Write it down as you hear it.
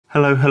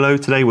Hello,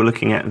 today we're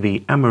looking at the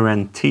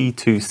Amaran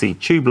T2c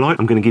tube light.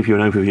 I'm going to give you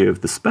an overview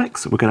of the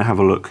specs. We're going to have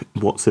a look at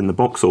what's in the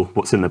box, or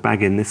what's in the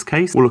bag in this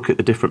case. We'll look at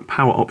the different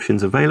power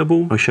options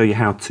available. I'll show you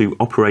how to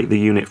operate the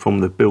unit from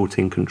the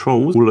built-in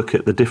controls. We'll look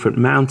at the different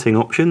mounting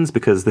options,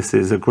 because this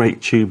is a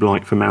great tube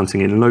light for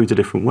mounting in loads of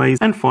different ways.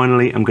 And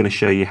finally, I'm going to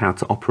show you how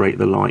to operate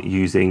the light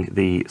using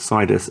the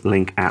Sidus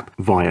Link app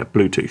via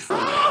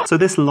Bluetooth. So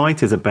this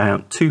light is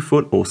about 2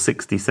 foot or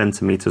 60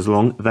 centimeters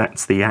long.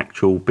 That's the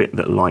actual bit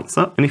that lights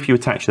up. And if you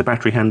attach the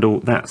battery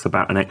handle, that's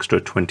about an extra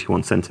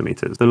 21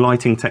 centimeters. The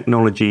lighting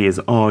technology is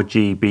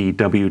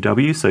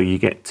RGBWW, so you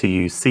get to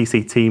use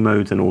CCT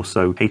modes and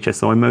also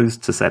HSI modes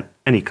to set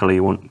any color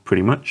you want,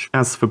 pretty much.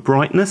 As for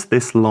brightness,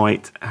 this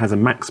light has a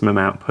maximum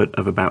output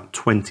of about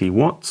 20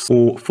 watts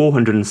or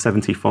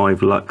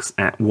 475 lux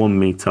at 1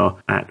 meter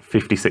at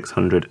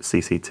 5600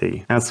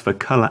 CCT. As for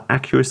color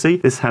accuracy,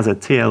 this has a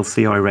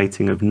TLCI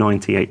rating of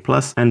 98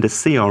 plus and a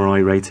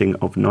CRI rating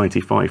of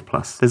 95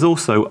 plus. There's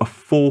also a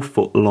 4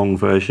 foot long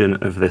version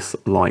of this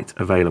light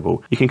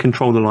available. You can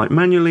control the light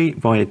manually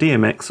via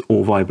DMX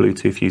or via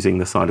Bluetooth using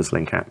the Sidus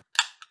Link app.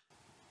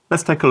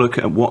 Let's take a look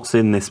at what's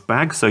in this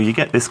bag. So you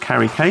get this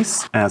carry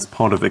case as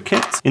part of the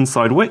kit,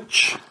 inside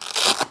which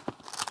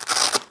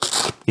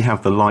you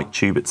have the light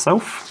tube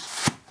itself.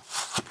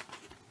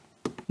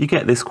 You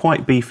get this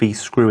quite beefy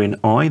screw-in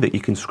eye that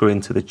you can screw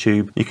into the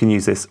tube. You can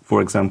use this,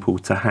 for example,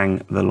 to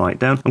hang the light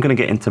down. I'm going to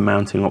get into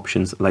mounting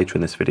options later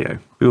in this video.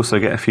 We also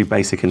get a few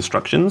basic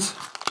instructions.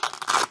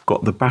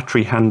 Got the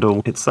battery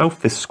handle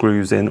itself. This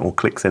screws in or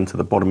clicks into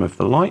the bottom of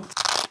the light.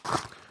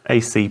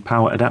 AC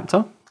power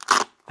adapter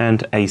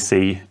and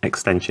AC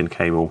extension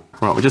cable.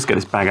 Right, we'll just get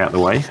this bag out of the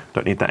way.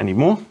 Don't need that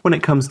anymore. When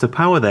it comes to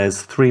power,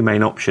 there's 3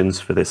 main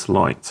options for this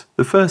light.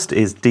 The first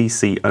is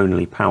DC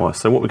only power.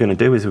 So what we're going to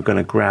do is we're going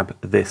to grab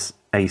this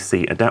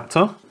AC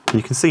adapter. And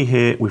you can see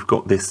here we've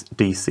got this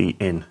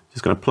DC in.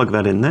 Just going to plug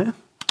that in there.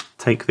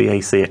 Take the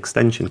AC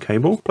extension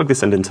cable, plug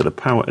this end into the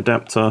power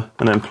adapter,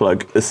 and then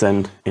plug this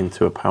end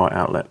into a power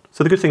outlet.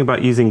 So the good thing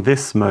about using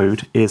this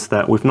mode is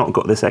that we've not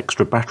got this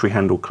extra battery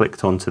handle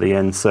clicked onto the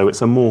end, so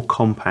it's a more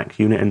compact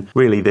unit, and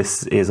really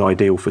this is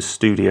ideal for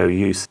studio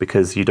use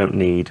because you don't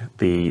need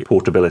the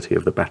portability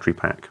of the battery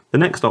pack. The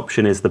next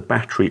option is the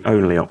battery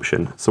only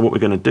option. So what we're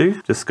going to do,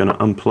 just going to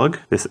unplug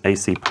this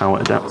AC power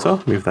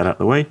adapter, move that out of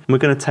the way, and we're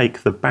going to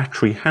take the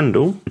battery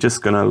handle, we're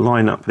just going to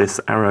line up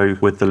this arrow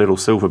with the little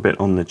silver bit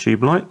on the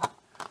tube light,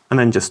 and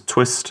then just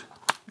twist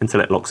until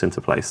it locks into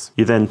place.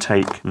 You then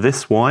take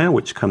this wire,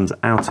 which comes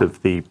out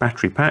of the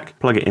battery pack,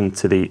 plug it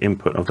into the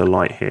input of the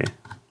light here.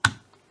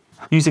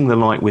 Using the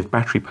light with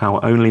battery power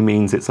only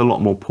means it's a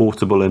lot more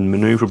portable and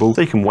maneuverable,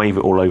 so you can wave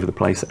it all over the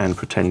place and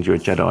pretend you're a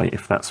Jedi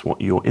if that's what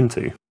you're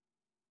into.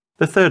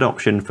 The third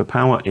option for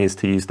power is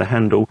to use the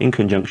handle in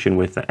conjunction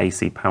with the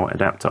AC power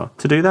adapter.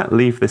 To do that,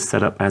 leave this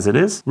set up as it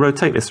is,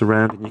 rotate this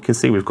around, and you can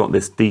see we've got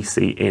this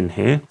DC in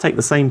here. Take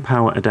the same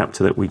power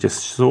adapter that we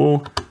just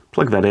saw,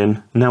 plug that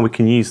in. Now we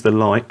can use the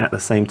light at the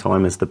same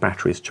time as the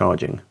battery is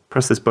charging.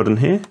 Press this button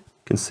here.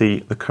 You can see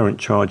the current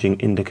charging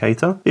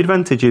indicator. The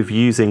advantage of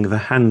using the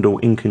handle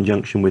in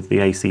conjunction with the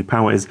AC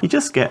power is you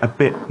just get a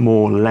bit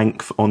more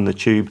length on the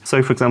tube.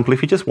 So for example,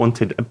 if you just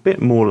wanted a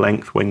bit more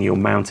length when you're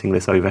mounting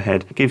this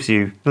overhead, it gives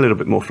you a little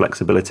bit more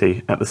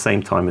flexibility at the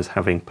same time as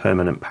having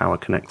permanent power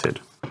connected.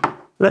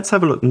 Let's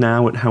have a look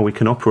now at how we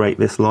can operate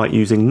this light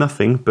using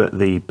nothing but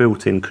the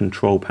built-in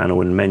control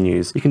panel and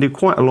menus. You can do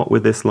quite a lot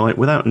with this light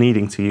without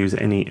needing to use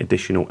any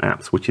additional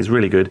apps, which is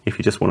really good if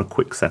you just want a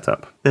quick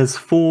setup. There's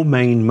 4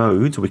 main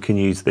modes we can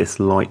use this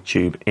light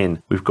tube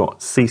in. We've got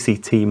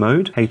CCT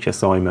mode,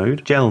 HSI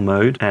mode, gel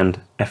mode, and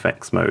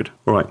FX mode.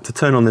 All right, to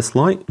turn on this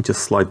light,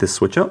 just slide this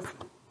switch up.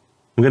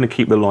 I'm going to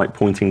keep the light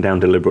pointing down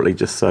deliberately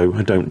just so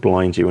I don't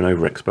blind you and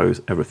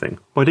overexpose everything.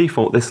 By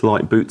default, this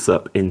light boots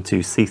up into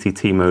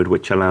CCT mode,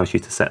 which allows you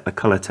to set the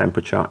color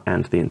temperature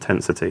and the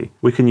intensity.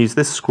 We can use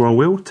this scroll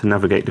wheel to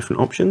navigate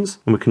different options,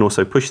 and we can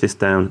also push this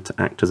down to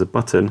act as a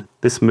button.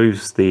 This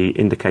moves the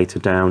indicator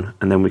down,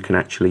 and then we can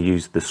actually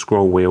use the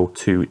scroll wheel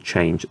to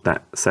change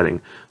that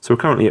setting. So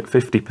we're currently at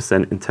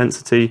 50%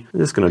 intensity. I'm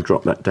just going to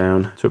drop that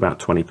down to about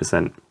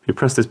 20%. If you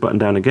press this button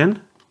down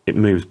again, it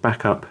moves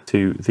back up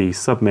to the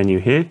sub menu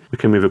here. We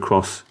can move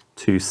across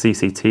to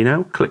CCT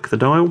now. Click the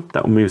dial,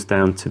 that moves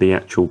down to the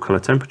actual color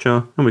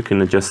temperature, and we can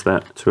adjust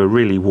that to a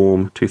really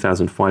warm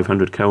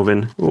 2500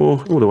 Kelvin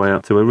or all the way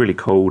up to a really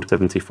cold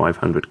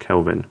 7500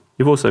 Kelvin.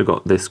 You've also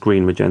got this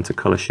green magenta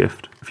color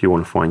shift if you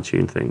want to fine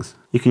tune things.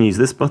 You can use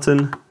this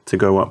button to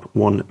go up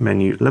 1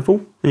 menu level,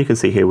 and you can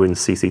see here we're in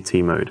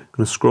CCT mode. I'm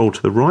going to scroll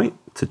to the right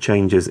to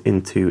changes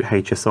into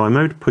HSI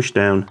mode, push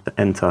down to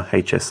enter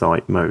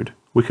HSI mode.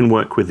 We can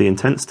work with the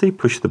intensity,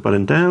 push the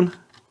button down,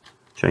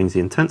 change the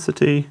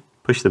intensity,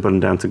 push the button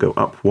down to go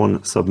up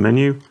 1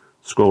 sub-menu,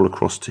 scroll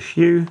across to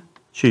hue,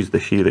 choose the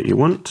hue that you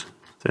want,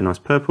 say nice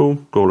purple,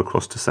 scroll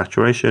across to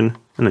saturation,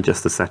 and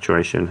adjust the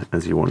saturation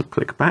as you want.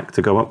 Click back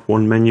to go up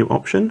 1 menu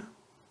option,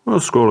 or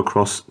scroll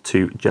across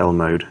to gel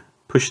mode.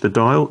 Push the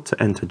dial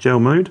to enter gel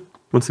mode,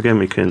 Once again,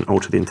 we can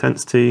alter the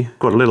intensity.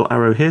 Got a little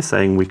arrow here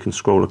saying we can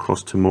scroll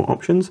across to more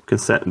options. We can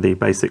set the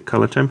basic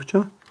color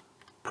temperature.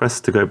 Press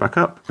to go back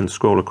up and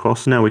scroll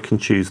across. Now we can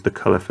choose the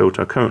color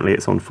filter. Currently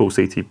it's on full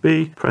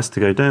CTB. Press to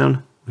go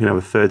down. We can have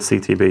a third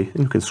CTB,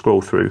 and you can scroll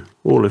through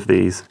all of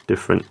these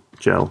different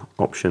gel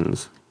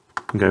options.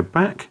 We can go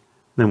back,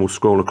 and then we'll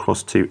scroll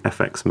across to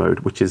FX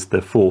mode, which is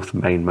the fourth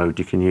main mode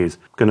you can use.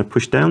 I'm going to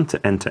push down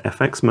to enter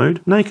FX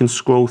mode. Now you can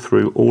scroll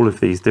through all of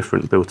these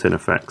different built-in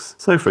effects.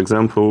 So for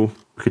example,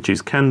 we could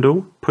choose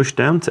candle, push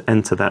down to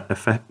enter that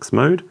FX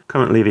mode.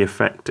 Currently the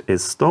effect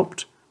is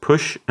stopped.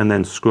 Push and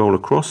then scroll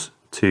across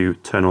to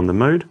turn on the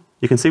mode.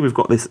 You can see we've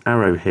got this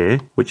arrow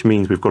here, which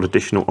means we've got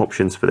additional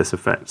options for this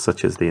effect,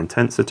 such as the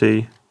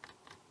intensity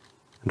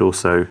and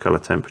also color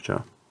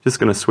temperature. Just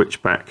going to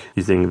switch back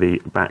using the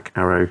back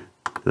arrow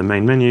to the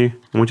main menu,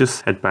 and we'll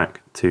just head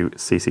back to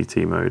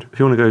CCT mode. If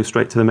you want to go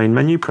straight to the main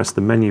menu, press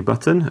the menu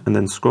button and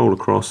then scroll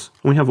across.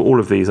 And we have all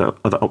of these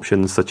other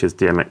options, such as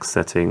DMX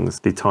settings,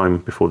 the time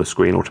before the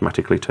screen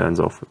automatically turns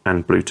off,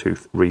 and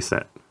Bluetooth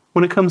reset.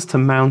 When it comes to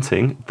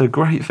mounting, the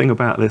great thing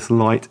about this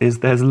light is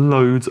there's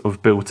loads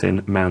of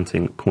built-in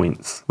mounting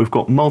points. We've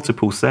got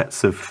multiple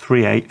sets of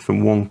 3/8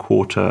 and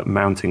 1/4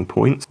 mounting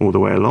points all the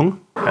way along.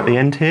 At the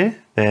end here,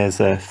 there's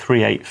a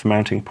 3/8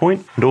 mounting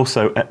point, and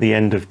also at the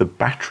end of the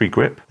battery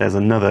grip, there's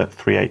another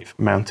 3/8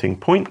 mounting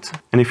point.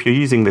 And if you're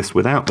using this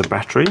without the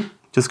battery,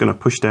 just going to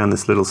push down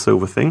this little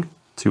silver thing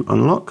to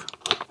unlock.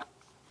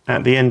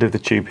 At the end of the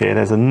tube here,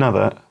 there's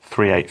another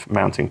 3/8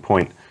 mounting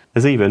point.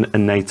 There's even a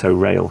NATO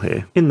rail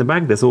here. In the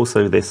bag, there's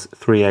also this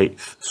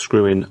 3/8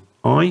 screw-in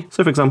eye.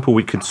 So for example,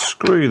 we could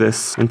screw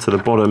this into the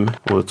bottom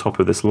or the top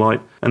of this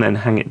light and then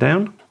hang it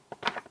down.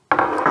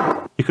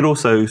 You could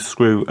also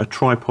screw a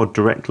tripod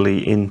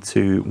directly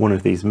into one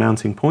of these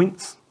mounting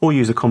points, or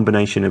use a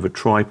combination of a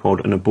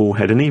tripod and a ball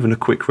head, and even a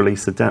quick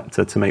release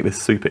adapter to make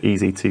this super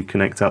easy to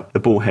connect up. The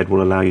ball head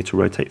will allow you to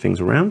rotate things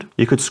around.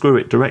 You could screw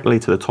it directly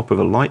to the top of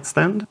a light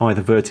stand,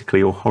 either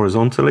vertically or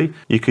horizontally.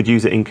 You could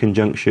use it in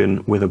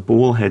conjunction with a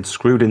ball head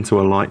screwed into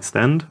a light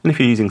stand. And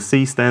if you're using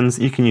C stands,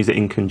 you can use it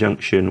in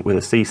conjunction with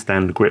a C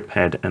stand grip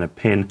head and a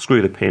pin.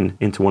 Screw the pin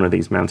into one of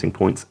these mounting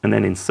points and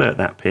then insert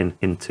that pin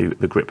into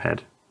the grip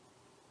head.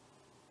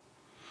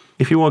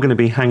 If you are going to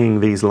be hanging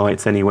these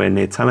lights anywhere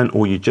near talent,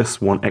 or you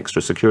just want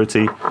extra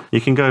security, you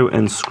can go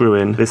and screw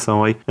in this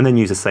eye and then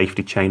use a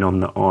safety chain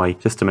on the eye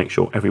just to make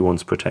sure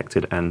everyone's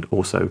protected, and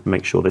also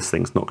make sure this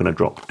thing's not going to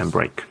drop and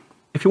break.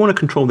 If you want to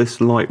control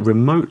this light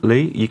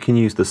remotely, you can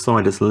use the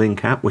Sidus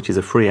Link app, which is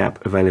a free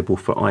app available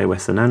for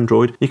iOS and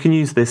Android. You can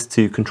use this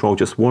to control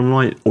just one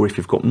light, or if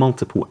you've got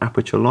multiple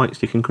aperture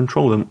lights, you can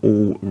control them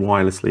all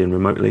wirelessly and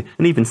remotely,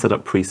 and even set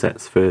up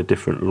presets for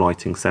different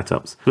lighting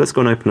setups. So let's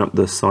go and open up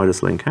the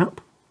Sidus Link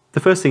app. The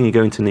first thing you're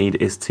going to need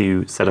is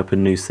to set up a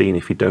new scene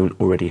if you don't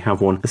already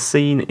have one. A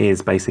scene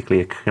is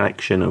basically a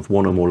collection of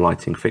one or more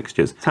lighting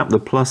fixtures. Tap the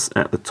plus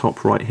at the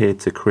top right here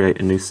to create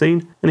a new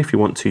scene, and if you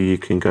want to, you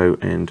can go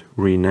and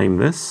rename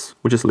this.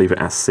 We'll just leave it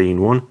as scene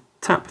 1.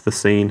 Tap the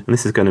scene, and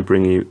this is going to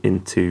bring you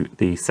into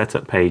the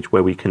setup page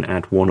where we can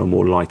add one or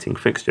more lighting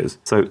fixtures.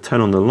 So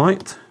turn on the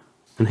light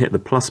and hit the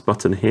plus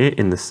button here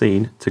in the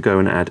scene to go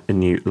and add a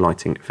new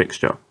lighting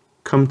fixture.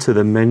 Come to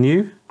the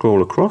menu,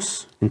 scroll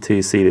across until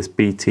you see this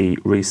BT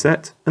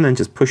reset, and then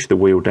just push the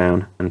wheel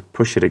down and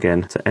push it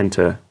again to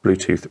enter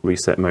Bluetooth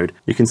reset mode.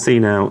 You can see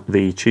now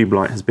the tube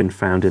light has been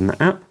found in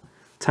the app.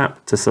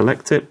 Tap to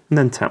select it, and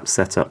then tap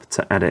setup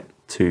to add it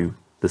to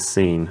the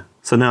scene.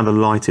 So now the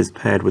light is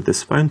paired with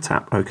this phone.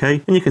 Tap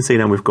OK, and you can see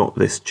now we've got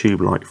this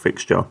tube light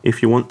fixture.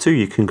 If you want to,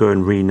 you can go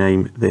and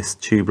rename this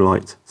tube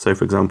light. So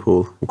for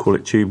example, we'll call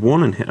it tube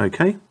 1 and hit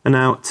OK. And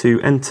now to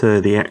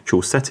enter the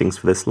actual settings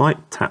for this light,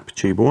 tap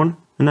tube 1.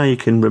 And now you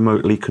can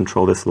remotely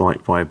control this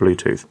light via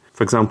Bluetooth.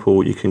 For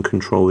example, you can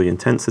control the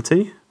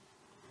intensity,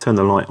 turn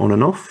the light on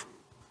and off.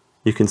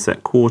 You can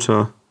set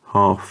quarter,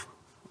 half,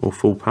 or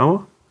full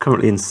power.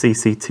 Currently in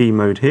CCT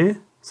mode here,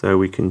 so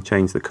we can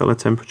change the color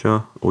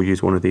temperature or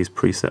use one of these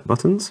preset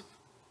buttons,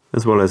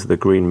 as well as the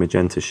green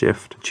magenta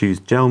shift. Choose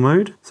gel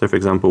mode. So for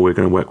example, we're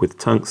going to work with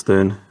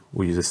tungsten.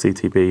 We'll use a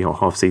CTB or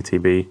half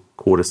CTB,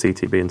 quarter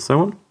CTB, and so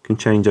on. You can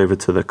change over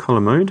to the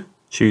color mode.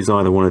 Choose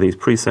either one of these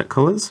preset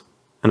colors.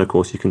 And of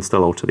course, you can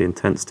still alter the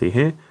intensity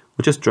here.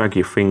 Or just drag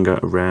your finger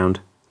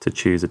around to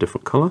choose a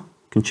different color.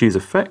 You can choose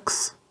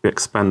effects. We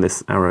expand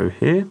this arrow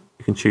here.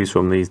 You can choose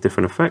from these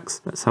different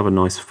effects. Let's have a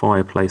nice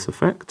fireplace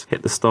effect.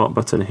 Hit the start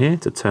button here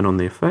to turn on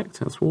the effect.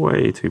 That's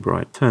way too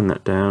bright. Turn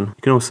that down.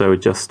 You can also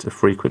adjust the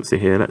frequency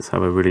here. Let's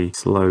have a really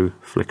slow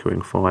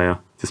flickering fire.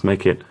 Just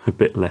make it a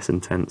bit less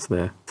intense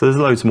there. So there's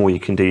loads more you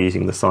can do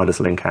using the Sidus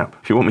Link app.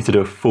 If you want me to do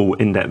a full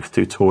in-depth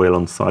tutorial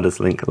on Sidus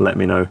Link, let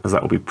me know, as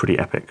that will be pretty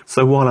epic.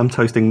 So while I'm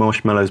toasting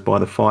marshmallows by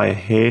the fire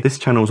here, this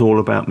channel is all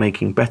about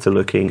making better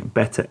looking,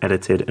 better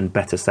edited, and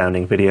better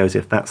sounding videos.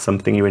 If that's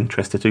something you're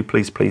interested in,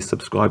 please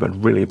subscribe.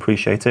 I'd really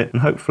appreciate it.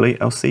 And hopefully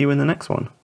I'll see you in the next one.